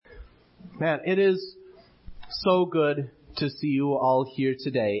Man, it is so good to see you all here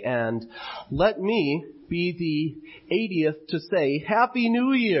today. And let me be the 80th to say Happy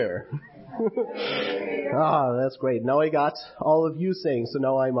New Year. That's great. Now I got all of you saying, so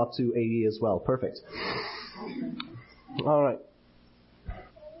now I'm up to 80 as well. Perfect. All right.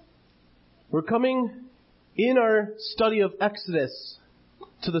 We're coming in our study of Exodus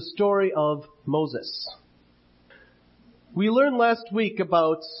to the story of Moses. We learned last week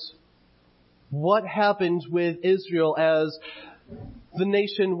about what happened with Israel as the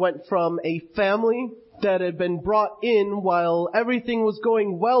nation went from a family that had been brought in while everything was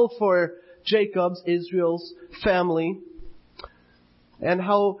going well for Jacob's, Israel's family, and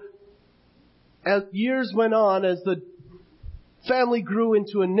how as years went on, as the family grew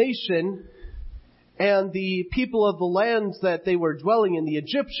into a nation, and the people of the lands that they were dwelling in, the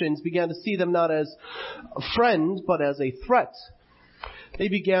Egyptians, began to see them not as a friend, but as a threat. They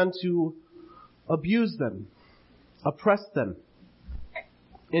began to abuse them, oppress them,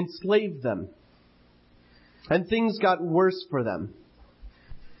 enslave them. And things got worse for them.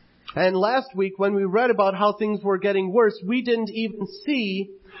 And last week, when we read about how things were getting worse, we didn't even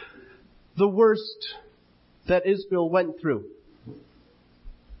see the worst that Israel went through.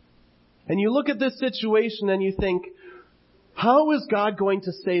 And you look at this situation and you think, how is God going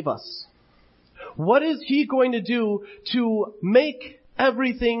to save us? What is He going to do to make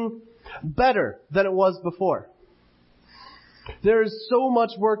everything better than it was before? There is so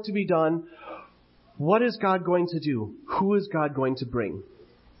much work to be done. What is God going to do? Who is God going to bring?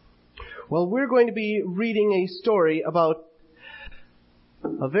 Well, we're going to be reading a story about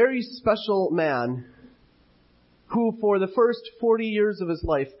a very special man who for the first 40 years of his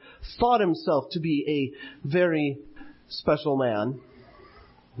life thought himself to be a very special man,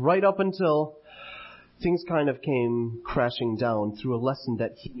 right up until things kind of came crashing down through a lesson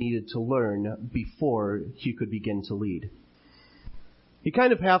that he needed to learn before he could begin to lead. You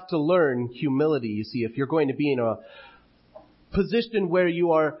kind of have to learn humility, you see, if you're going to be in a position where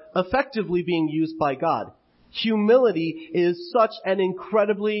you are effectively being used by God. Humility is such an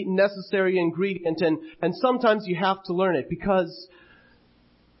incredibly necessary ingredient, and sometimes you have to learn it, because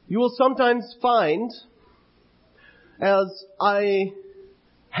you will sometimes find, as I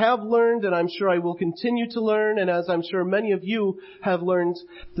have learned, and I'm sure I will continue to learn, and as I'm sure many of you have learned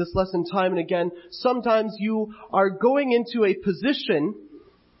this lesson time and again, sometimes you are going into a position,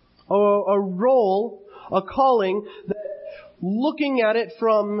 or a role, a calling, that looking at it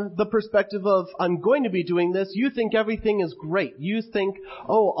from the perspective of, I'm going to be doing this, you think everything is great. You think,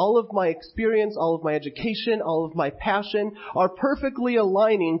 all of my experience, all of my education, all of my passion are perfectly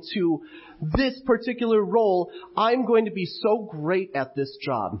aligning to this particular role. I'm going to be so great at this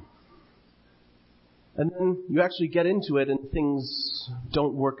job. And then you actually get into it and things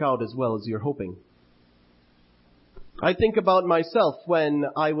don't work out as well as you're hoping. I think about myself when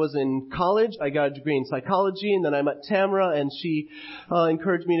I was in college. I got a degree in psychology, and then I met Tamara, and she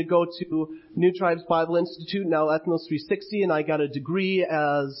encouraged me to go to New Tribes Bible Institute, now Ethnos 360, and I got a degree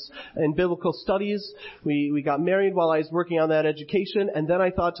in biblical studies. We got married while I was working on that education, and then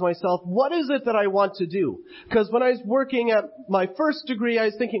I thought to myself, what is it that I want to do? Because when I was working at my first degree, I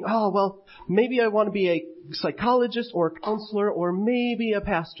was thinking, maybe I want to be a psychologist or a counselor or maybe a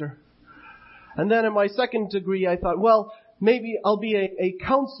pastor. And then in my second degree, I thought, maybe I'll be a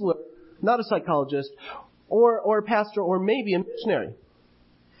counselor, not a psychologist, or a pastor, or maybe a missionary.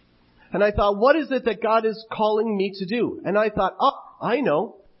 And I thought, what is it that God is calling me to do? And I thought, I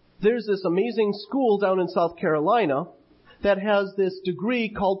know. There's this amazing school down in South Carolina that has this degree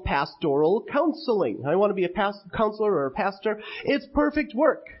called pastoral counseling. I want to be a counselor or a pastor. It's perfect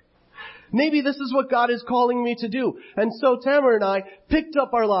work. Maybe this is what God is calling me to do. And so Tamara and I picked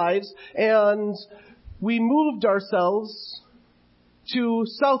up our lives and we moved ourselves to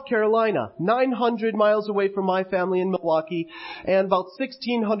South Carolina, 900 miles away from my family in Milwaukee and about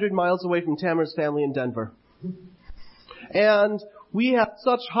 1,600 miles away from Tamara's family in Denver. And we had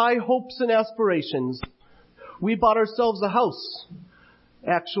such high hopes and aspirations. We bought ourselves a house,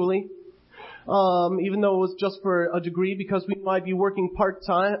 actually. Even though it was just for a degree, because we might be working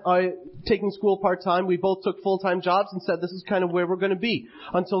part-time, taking school part-time. We both took full-time jobs and said this is kind of where we're going to be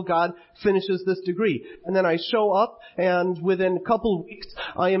until God finishes this degree. And then I show up, and within a couple of weeks,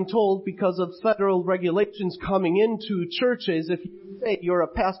 I am told, because of federal regulations coming into churches, if you say you're a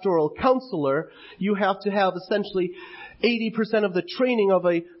pastoral counselor, you have to have essentially 80% of the training of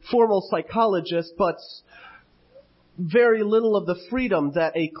a formal psychologist, but very little of the freedom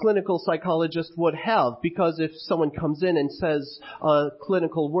that a clinical psychologist would have, because if someone comes in and says a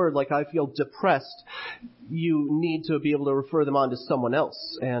clinical word like I feel depressed, you need to be able to refer them on to someone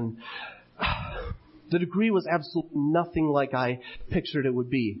else. And the degree was absolutely nothing like I pictured it would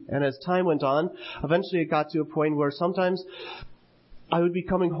be. And as time went on, eventually it got to a point where sometimes I would be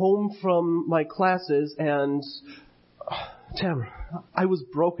coming home from my classes and, Tamara, I was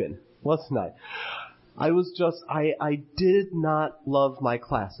broken, wasn't I? I did not love my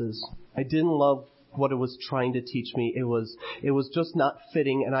classes. I didn't love what it was trying to teach me. It was just not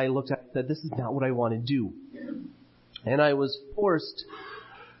fitting, and I looked at it and said, this is not what I want to do. And I was forced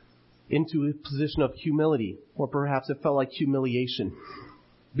into a position of humility, or perhaps it felt like humiliation.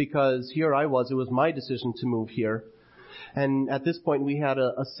 Because here I was, it was my decision to move here. And at this point we had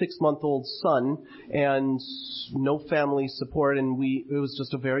a 6-month-old son and no family support, and it was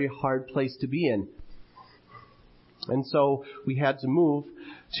just a very hard place to be in. And so we had to move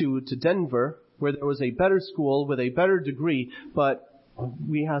to Denver, where there was a better school with a better degree, but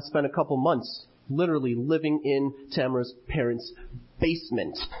we have spent a couple months literally living in Tamara's parents'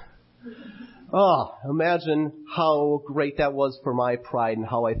 basement. Oh, imagine how great that was for my pride and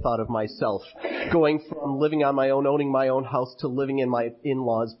how I thought of myself. Going from living on my own, owning my own house, to living in my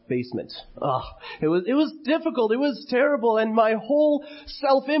in-laws' basement. Oh, it was difficult, it was terrible, and my whole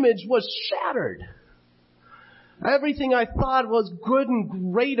self-image was shattered. Everything I thought was good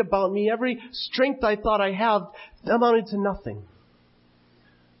and great about me, every strength I thought I had, amounted to nothing.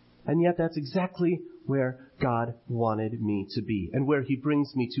 And yet that's exactly where God wanted me to be, and where He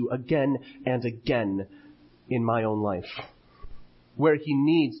brings me to again and again in my own life. Where He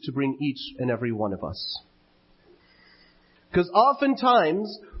needs to bring each and every one of us. Because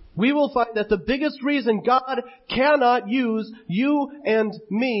oftentimes, we will find that the biggest reason God cannot use you and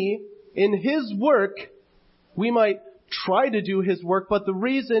me in His work, we might try to do His work, but the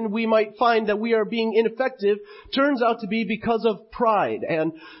reason we might find that we are being ineffective turns out to be because of pride.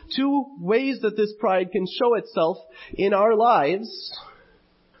 And 2 ways that this pride can show itself in our lives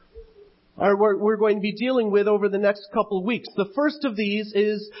are what we're going to be dealing with over the next couple of weeks. The first of these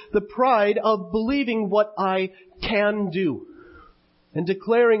is the pride of believing what I can do and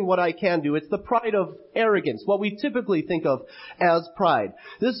declaring what I can do. It's the pride of arrogance, what we typically think of as pride.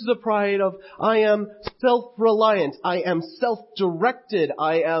 This is the pride of, I am self-reliant, I am self-directed,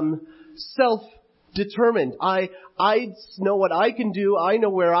 I am self-determined. I know what I can do, I know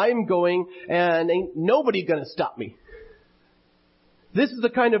where I'm going, and ain't nobody gonna stop me. This is the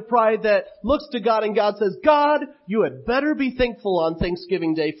kind of pride that looks to God and God says, God, you had better be thankful on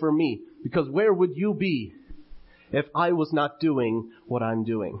Thanksgiving Day for me, because where would you be if I was not doing what I'm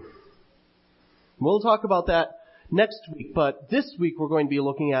doing? We'll talk about that next week, but this week we're going to be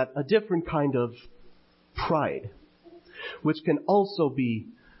looking at a different kind of pride, which can also be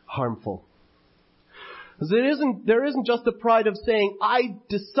harmful. Because there isn't just the pride of saying, I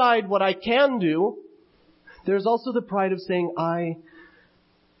decide what I can do. There's also the pride of saying, I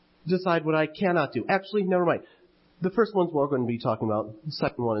decide what I cannot do. Actually, never mind. The first one's what we're going to be talking about. The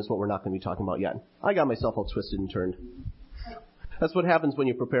second one is what we're not going to be talking about yet. I got myself all twisted and turned. That's what happens when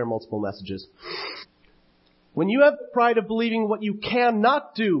you prepare multiple messages. When you have the pride of believing what you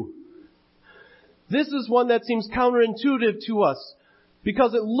cannot do, this is one that seems counterintuitive to us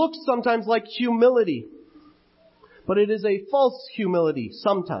because it looks sometimes like humility. But it is a false humility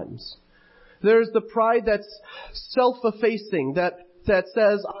sometimes. There's the pride that's self-effacing, that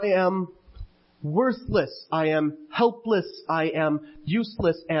says, I am worthless, I am helpless, I am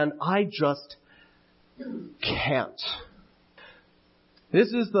useless, and I just can't. This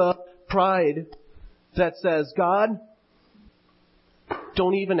is the pride that says, God,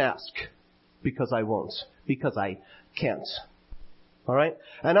 don't even ask, because I won't, because I can't. Alright?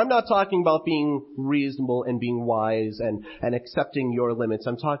 And I'm not talking about being reasonable and being wise and accepting your limits.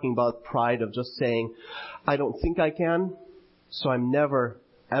 I'm talking about pride of just saying, I don't think I can, so I'm never,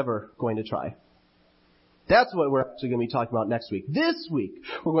 ever going to try. That's what we're actually going to be talking about next week. This week,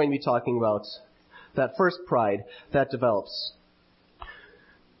 we're going to be talking about that first pride that develops.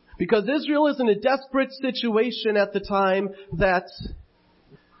 Because Israel is in a desperate situation at the time that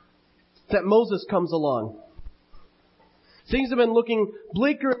Moses comes along. Things have been looking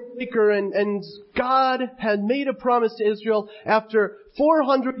bleaker and bleaker, and God had made a promise to Israel, after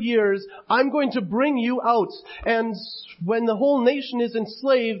 400 years, I'm going to bring you out. And when the whole nation is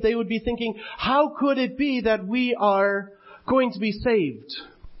enslaved, they would be thinking, how could it be that we are going to be saved?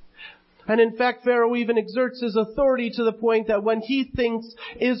 And in fact, Pharaoh even exerts his authority to the point that when he thinks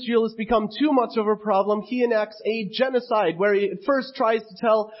Israel has become too much of a problem, he enacts a genocide where he first tries to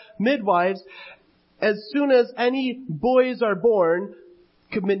tell midwives, as soon as any boys are born,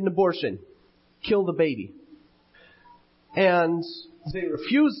 commit an abortion. Kill the baby. And they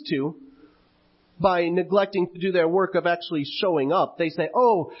refuse to. by neglecting to do their work of actually showing up. They say,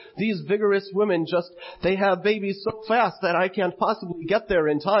 oh, these vigorous women they have babies so fast that I can't possibly get there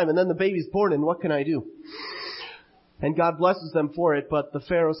in time, and then the baby's born, and what can I do? And God blesses them for it, but the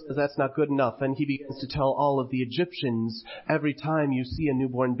Pharaoh says that's not good enough, and he begins to tell all of the Egyptians, every time you see a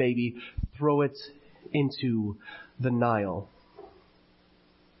newborn baby, throw it into the Nile.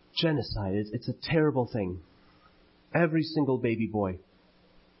 Genocide, it's a terrible thing. Every single baby boy.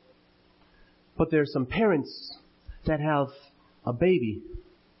 But there are some parents that have a baby,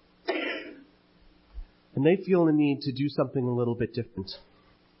 and they feel the need to do something a little bit different.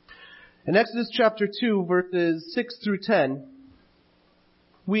 In Exodus chapter 2, verses 6 through 10,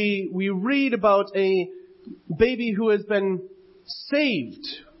 we read about a baby who has been saved,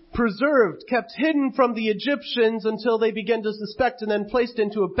 preserved, kept hidden from the Egyptians until they began to suspect, and then placed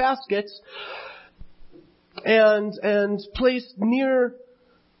into a basket and placed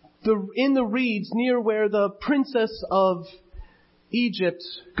in the reeds near where the princess of Egypt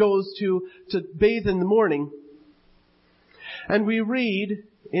goes to bathe in the morning. And we read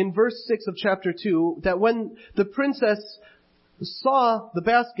in verse 6 of chapter 2 that when the princess saw the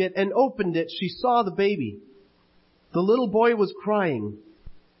basket and opened it, she saw the baby. The little boy was crying,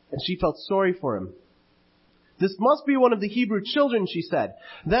 and she felt sorry for him. This must be one of the Hebrew children, she said.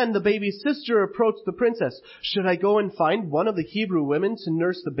 Then the baby's sister approached the princess. Should I go and find one of the Hebrew women to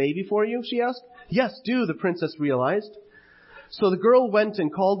nurse the baby for you? She asked. Yes, do, the princess realized. So the girl went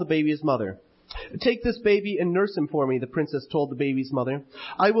and called the baby's mother. Take this baby and nurse him for me, the princess told the baby's mother.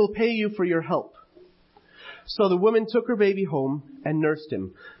 I will pay you for your help. So the woman took her baby home and nursed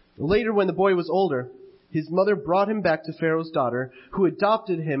him. Later, when the boy was older, his mother brought him back to Pharaoh's daughter, who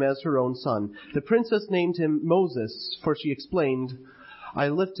adopted him as her own son. The princess named him Moses, for she explained, I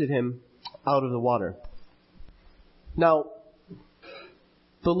lifted him out of the water. Now,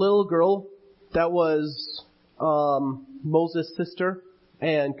 the little girl that was Moses' sister,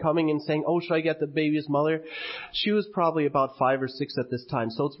 and coming and saying, oh, should I get the baby's mother? She was probably about 5 or 6 at this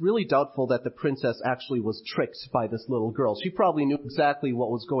time, so it's really doubtful that the princess actually was tricked by this little girl. She probably knew exactly what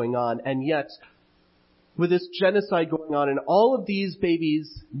was going on, and yet, with this genocide going on and all of these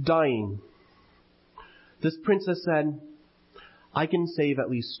babies dying, this princess said, I can save at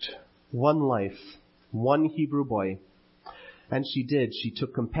least one life, one Hebrew boy. And she did. She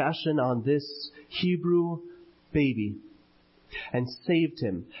took compassion on this Hebrew baby and saved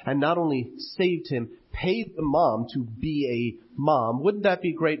him. And not only saved him, paid the mom to be a mom. Wouldn't that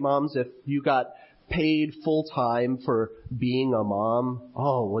be great, moms, if you got paid full time for being a mom?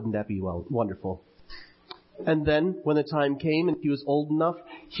 Oh, wouldn't that be wonderful? And then, when the time came and he was old enough,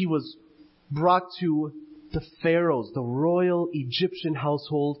 he was brought to the pharaohs, the royal Egyptian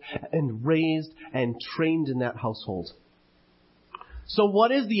household, and raised and trained in that household. So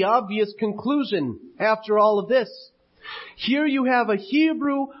what is the obvious conclusion after all of this? Here you have a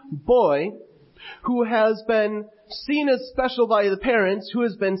Hebrew boy who has been seen as special by the parents, who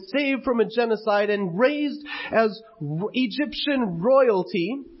has been saved from a genocide and raised as Egyptian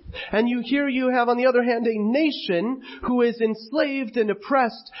royalty. And you have on the other hand a nation who is enslaved and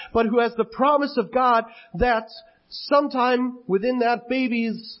oppressed, but who has the promise of God that sometime within that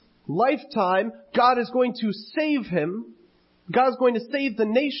baby's lifetime, God is going to save him. God is going to save the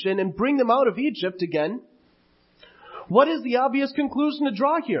nation and bring them out of Egypt again. What is the obvious conclusion to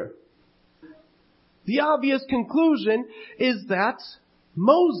draw here? The obvious conclusion is that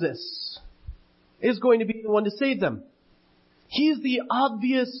Moses is going to be the one to save them. He's the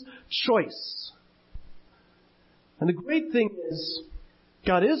obvious choice. And the great thing is,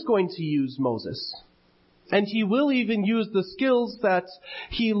 God is going to use Moses. And He will even use the skills that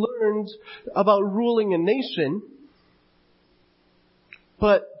he learned about ruling a nation.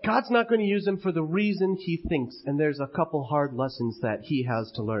 But God's not going to use him for the reason he thinks. And there's a couple hard lessons that he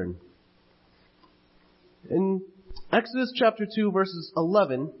has to learn. In Exodus chapter 2, verses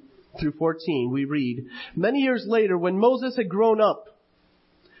 11 through 14, we read, Many years later, when Moses had grown up,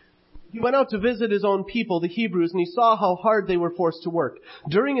 he went out to visit his own people, the Hebrews, and he saw how hard they were forced to work.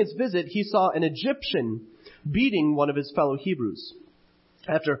 During his visit, he saw an Egyptian beating one of his fellow Hebrews.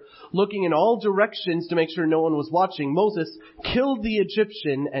 After looking in all directions to make sure no one was watching, Moses killed the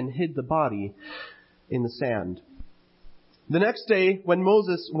Egyptian and hid the body in the sand. The next day, when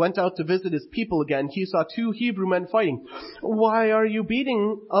Moses went out to visit his people again, he saw 2 Hebrew men fighting. Why are you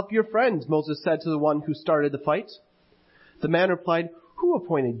beating up your friend? Moses said to the one who started the fight. The man replied, Who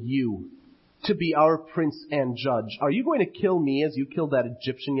appointed you to be our prince and judge? Are you going to kill me as you killed that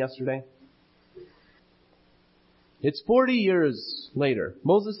Egyptian yesterday? It's 40 years later.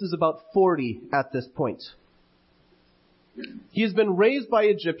 Moses is about 40 at this point. He has been raised by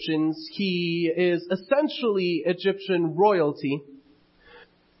Egyptians. He is essentially Egyptian royalty.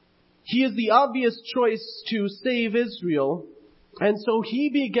 He is the obvious choice to save Israel. And so he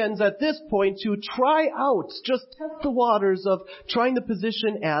begins at this point to try out, just test the waters of trying the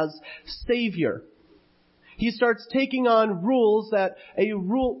position as Savior. He starts taking on roles that a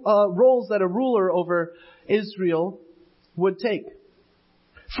ruler over Israel would take.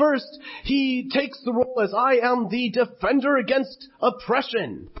 First, he takes the role as I am the defender against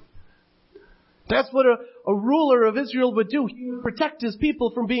oppression. That's what a ruler of Israel would do. He would protect his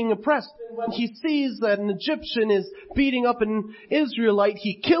people from being oppressed. And when he sees that an Egyptian is beating up an Israelite,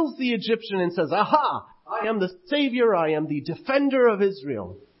 he kills the Egyptian and says, aha, I am the Savior, I am the defender of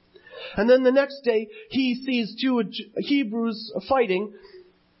Israel. And then the next day, he sees two Hebrews fighting,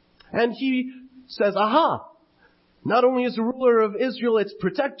 and he says, aha, not only is the ruler of Israel its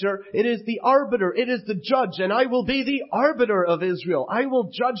protector, it is the arbiter, it is the judge, and I will be the arbiter of Israel. I will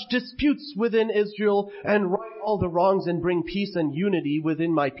judge disputes within Israel and right all the wrongs and bring peace and unity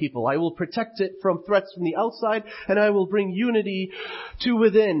within my people. I will protect it from threats from the outside, and I will bring unity to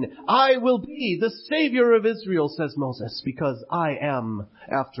within. I will be the Savior of Israel, says Moses, because I am,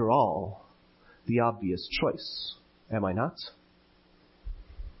 after all, the obvious choice. Am I not?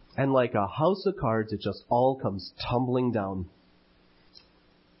 And like a house of cards, it just all comes tumbling down.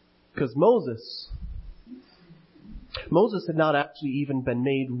 Because Moses had not actually even been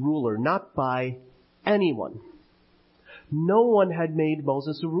made ruler, not by anyone. No one had made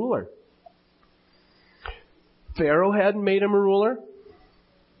Moses a ruler. Pharaoh hadn't made him a ruler.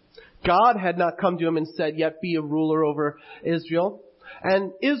 God had not come to him and said, yet be a ruler over Israel.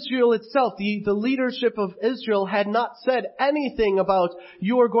 And Israel itself, the leadership of Israel had not said anything about,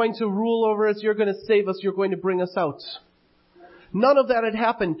 you are going to rule over us, you're going to save us, you're going to bring us out. None of that had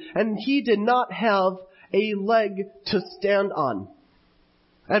happened. And he did not have a leg to stand on.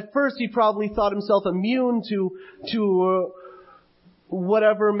 At first he probably thought himself immune to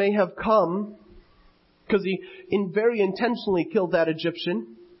whatever may have come, because he very intentionally killed that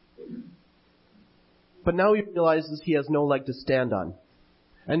Egyptian. But now he realizes he has no leg to stand on.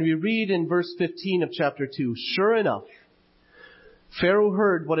 And we read in verse 15 of chapter 2, sure enough, Pharaoh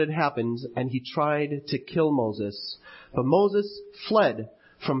heard what had happened, and he tried to kill Moses. But Moses fled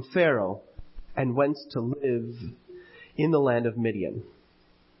from Pharaoh and went to live in the land of Midian.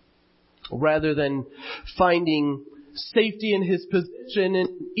 Rather than finding safety in his position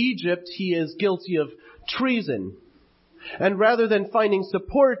in Egypt, he is guilty of treason. And rather than finding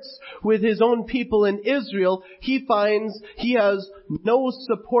support with his own people in Israel, he finds he has no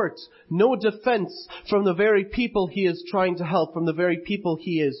support, no defense from the very people he is trying to help, from the very people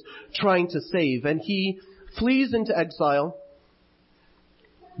he is trying to save. And he flees into exile,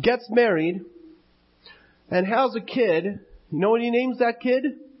 gets married, and has a kid. You know what he names that kid?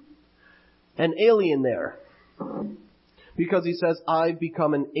 An alien there. Because he says, I've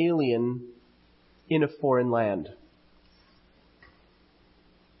become an alien in a foreign land.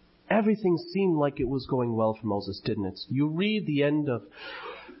 Everything seemed like it was going well for Moses, didn't it? You read the end of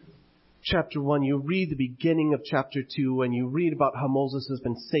chapter 1, you read the beginning of chapter 2, and you read about how Moses has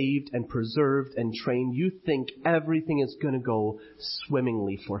been saved and preserved and trained. You think everything is going to go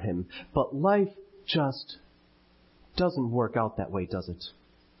swimmingly for him. But life just doesn't work out that way, does it?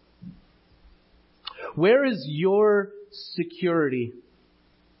 Where is your security?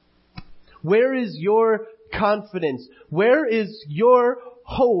 Where is your confidence? Where is your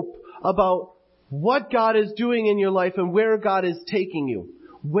hope about what God is doing in your life and where God is taking you?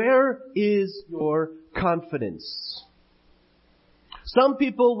 Where is your confidence? Some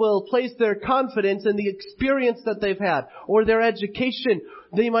people will place their confidence in the experience that they've had or their education.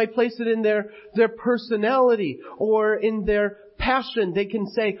 They might place it in their personality or in their passion. They can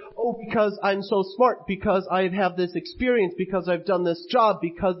say, oh, because I'm so smart, because I have this experience, because I've done this job,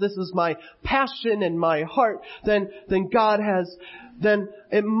 because this is my passion and my heart, then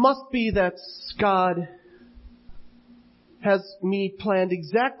it must be that God has me planned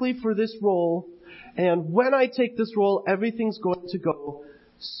exactly for this role, and when I take this role, everything's going to go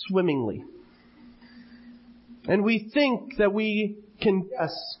swimmingly. And we think that we can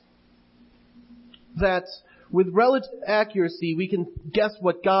guess that with relative accuracy, we can guess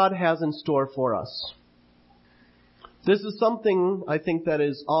what God has in store for us. This is something, I think, that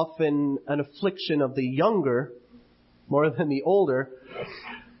is often an affliction of the younger more than the older,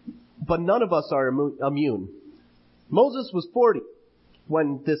 but none of us are immune. Moses was 40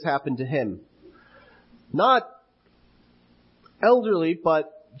 when this happened to him. Not elderly,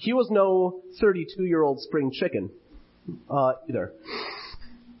 but he was no 32-year-old spring chicken either.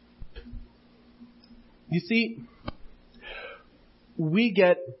 You see, we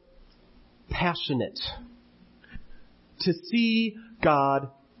get passionate to see God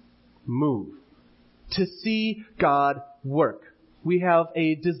move, to see God work. We have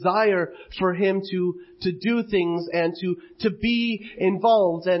a desire for Him to do things and to be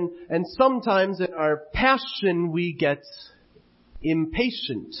involved. And sometimes in our passion we get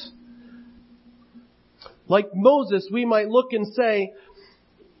impatient. Like Moses, we might look and say,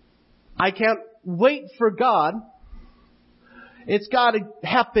 I can't wait for God. It's got to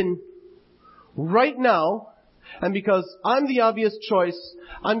happen right now. And because I'm the obvious choice,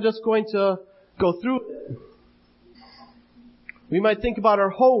 I'm just going to go through it. We might think about our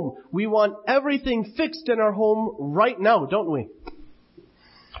home. We want everything fixed in our home right now, don't we?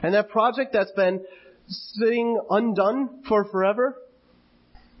 And that project that's been sitting undone for forever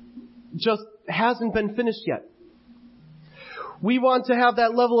just hasn't been finished yet. We want to have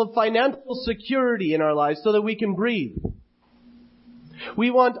that level of financial security in our lives so that we can breathe.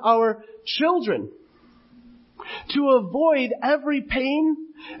 We want our children to avoid every pain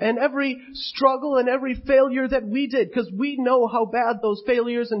and every struggle and every failure that we did, because we know how bad those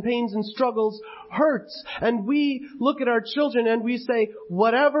failures and pains and struggles hurt. And we look at our children and we say,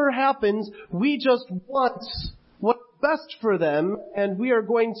 whatever happens, we just want what's best for them, and we are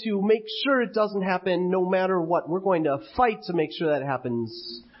going to make sure it doesn't happen no matter what. We're going to fight to make sure that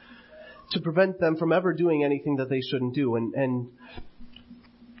happens, to prevent them from ever doing anything that they shouldn't do. And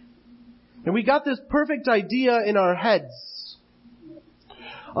we got this perfect idea in our heads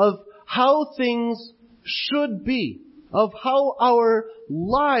of how things should be, of how our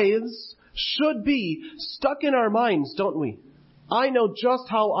lives should be, stuck in our minds, don't we? I know just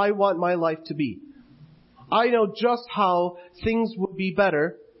how I want my life to be. I know just how things would be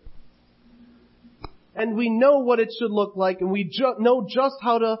better. And we know what it should look like, and we know just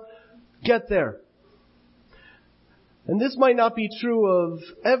how to get there. And this might not be true of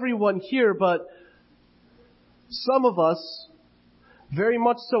everyone here, but some of us, very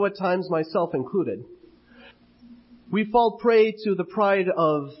much so at times, myself included, we fall prey to the pride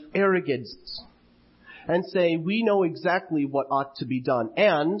of arrogance and say, we know exactly what ought to be done.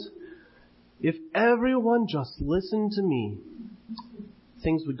 And if everyone just listened to me,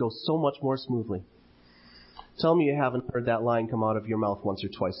 things would go so much more smoothly. Tell me you haven't heard that line come out of your mouth once or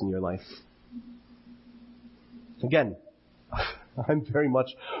twice in your life. Again, I'm very much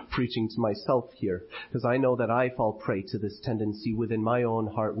preaching to myself here, because I know that I fall prey to this tendency within my own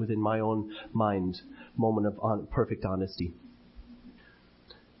heart, within my own mind, moment of perfect honesty.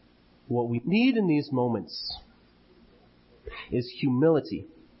 What we need in these moments is humility.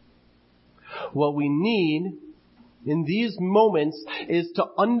 What we need in these moments is to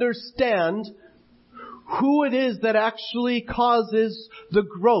understand who it is that actually causes the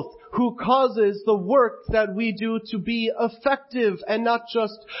growth, who causes the work that we do to be effective and not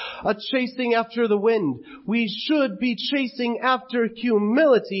just a chasing after the wind. We should be chasing after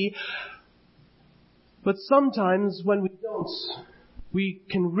humility, but sometimes when we don't, we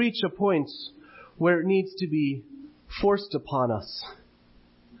can reach a point where it needs to be forced upon us,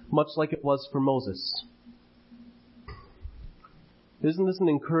 much like it was for Moses. Isn't this an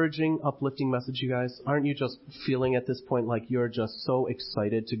encouraging, uplifting message, you guys? Aren't you just feeling at this point like you're just so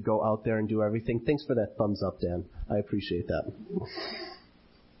excited to go out there and do everything? Thanks for that thumbs up, Dan. I appreciate that.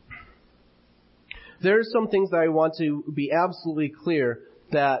 There are some things that I want to be absolutely clear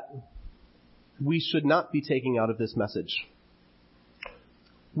that we should not be taking out of this message.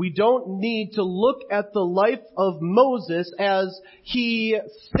 We don't need to look at the life of Moses as he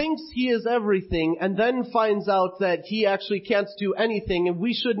thinks he is everything and then finds out that he actually can't do anything. And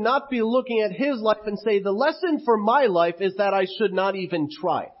we should not be looking at his life and say, the lesson for my life is that I should not even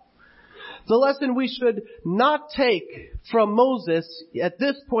try. The lesson we should not take from Moses at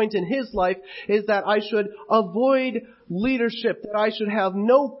this point in his life is that I should avoid leadership, that I should have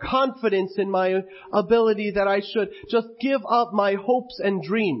no confidence in my ability, that I should just give up my hopes and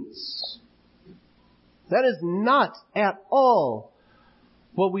dreams. That is not at all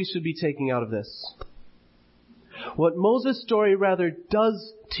what we should be taking out of this. What Moses' story rather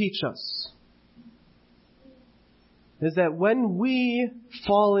does teach us is that when we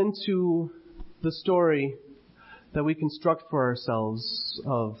fall into the story that we construct for ourselves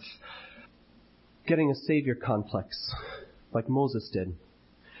of getting a savior complex, like Moses did,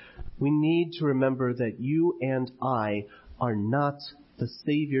 we need to remember that you and I are not the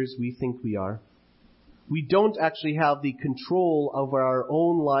saviors we think we are. We don't actually have the control over our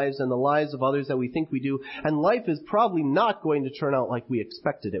own lives and the lives of others that we think we do, and life is probably not going to turn out like we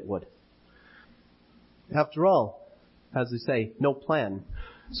expected it would. After all, as they say, no plan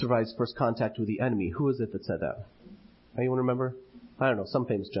survives first contact with the enemy. Who is it that said that? Anyone remember? I don't know, some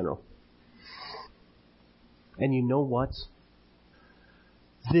famous general. And you know what?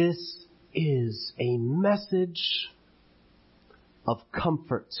 This is a message of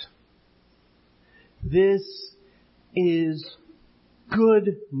comfort. This is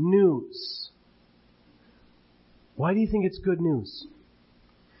good news. Why do you think it's good news?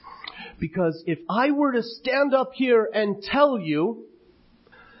 Because if I were to stand up here and tell you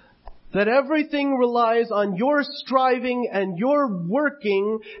that everything relies on your striving and your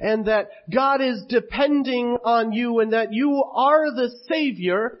working, and that God is depending on you, and that you are the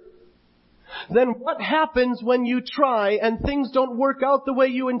Savior, then what happens when you try and things don't work out the way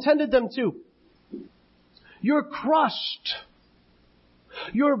you intended them to? You're crushed.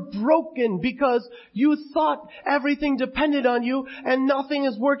 You're broken because you thought everything depended on you and nothing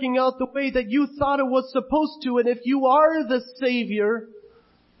is working out the way that you thought it was supposed to. And if you are the Savior,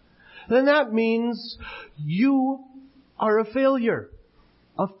 then that means you are a failure.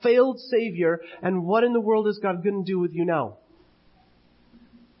 A failed Savior. And what in the world is God going to do with you now?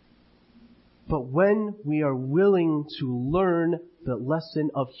 But when we are willing to learn the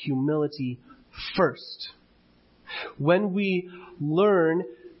lesson of humility first, when we learn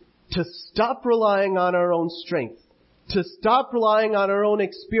to stop relying on our own strength, to stop relying on our own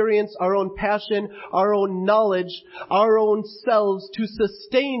experience, our own passion, our own knowledge, our own selves to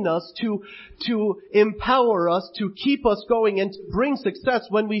sustain us, to empower us, to keep us going and to bring success.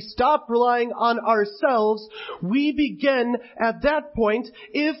 When we stop relying on ourselves, we begin at that point,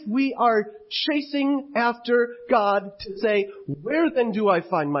 if we are chasing after God, to say, where then do I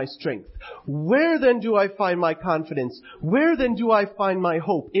find my strength? Where then do I find my confidence? Where then do I find my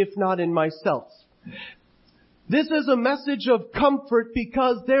hope, if not in myself? This is a message of comfort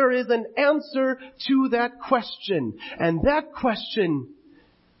because there is an answer to that question. And that question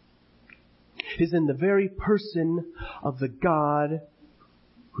is in the very person of the God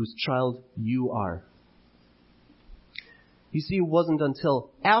whose child you are. You see, it wasn't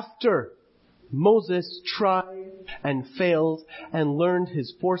until after Moses tried and failed and learned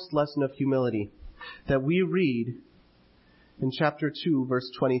his forced lesson of humility that we read in chapter 2,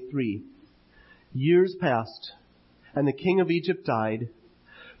 verse 23. Years passed, and the king of Egypt died,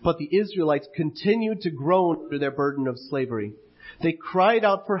 but the Israelites continued to groan under their burden of slavery. They cried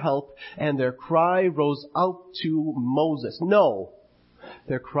out for help, and their cry rose out to Moses. No,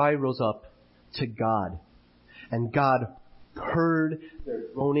 their cry rose up to God. And God heard their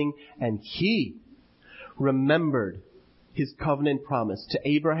groaning, and He remembered His covenant promise to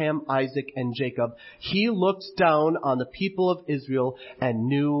Abraham, Isaac, and Jacob. He looked down on the people of Israel and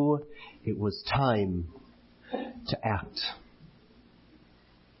knew it was time to act.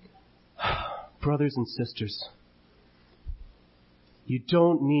 Brothers and sisters, you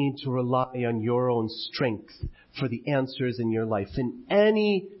don't need to rely on your own strength for the answers in your life in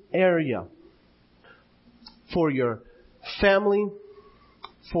any area. For your family,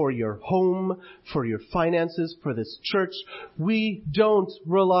 for your home, for your finances, for this church, we don't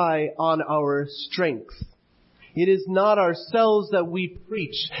rely on our strength. It is not ourselves that we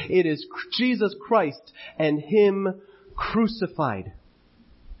preach. It is Jesus Christ and Him crucified.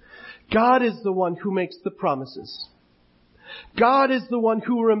 God is the one who makes the promises. God is the one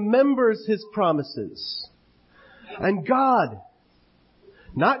who remembers His promises. And God,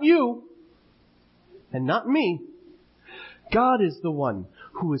 not you and not me, God is the one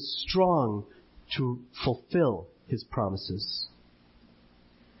who is strong to fulfill His promises.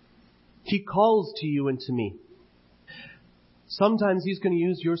 He calls to you and to me. Sometimes He's going to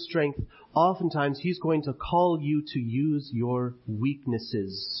use your strength. Oftentimes He's going to call you to use your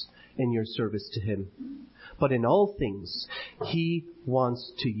weaknesses in your service to Him. But in all things, He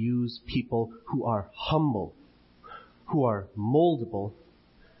wants to use people who are humble, who are moldable,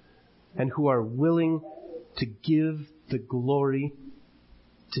 and who are willing to give the glory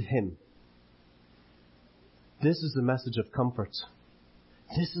to Him. This is a message of comfort.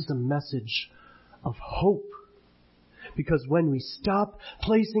 This is a message of hope. Because when we stop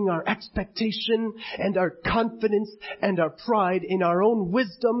placing our expectation and our confidence and our pride in our own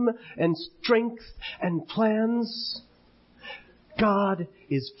wisdom and strength and plans, God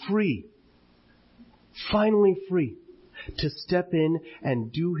is free, finally free, to step in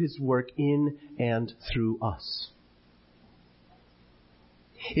and do His work in and through us.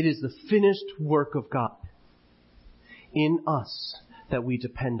 It is the finished work of God in us that we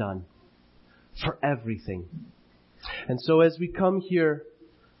depend on for everything. And so as we come here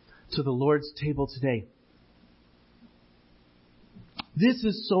to the Lord's table today, this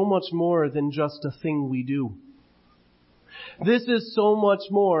is so much more than just a thing we do. This is so much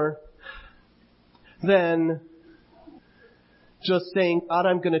more than just saying, God,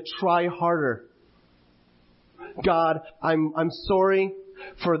 I'm going to try harder. God, I'm sorry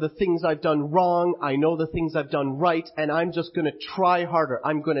for the things I've done wrong. I know the things I've done right, and I'm just going to try harder.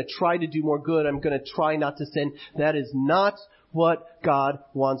 I'm going to try to do more good. I'm going to try not to sin. That is not what God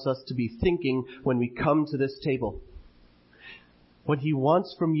wants us to be thinking when we come to this table. What He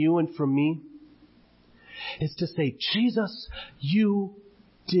wants from you and from me is to say, Jesus, you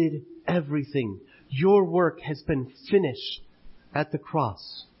did everything. Your work has been finished at the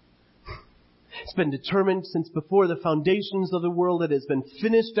cross. It's been determined since before the foundations of the world. It has been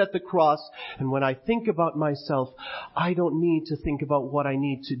finished at the cross. And when I think about myself, I don't need to think about what I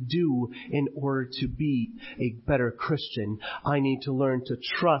need to do in order to be a better Christian. I need to learn to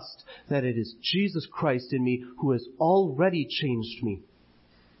trust that it is Jesus Christ in me who has already changed me.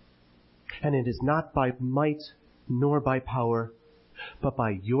 And it is not by might nor by power, but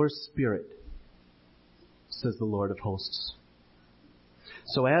by your Spirit, says the Lord of hosts.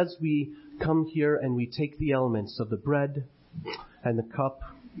 So as we come here and we take the elements of the bread and the cup,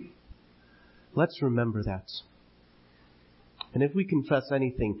 let's remember that. And if we confess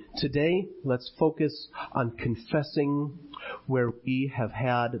anything today, let's focus on confessing where we have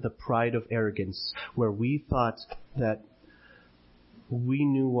had the pride of arrogance, where we thought that we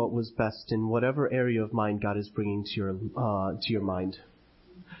knew what was best in whatever area of mind God is bringing to your mind,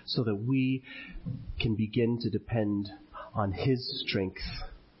 so that we can begin to depend on His strength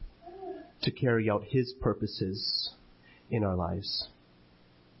to carry out His purposes in our lives.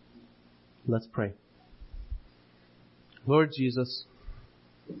 Let's pray. Lord Jesus,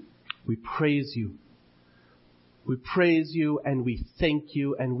 we praise you. We praise you and we thank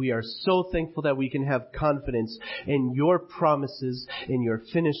you, and we are so thankful that we can have confidence in your promises, in your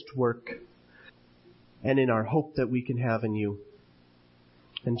finished work, and in our hope that we can have in you.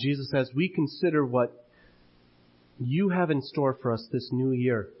 And Jesus, as we consider what you have in store for us this new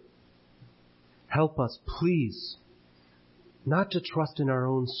year, help us, please, not to trust in our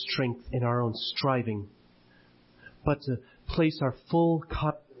own strength, in our own striving, but to place our full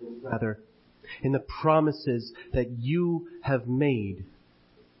confidence, rather, in the promises that you have made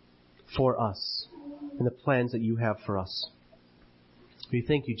for us, and the plans that you have for us. We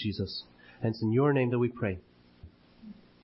thank you, Jesus, and it's in your name that we pray.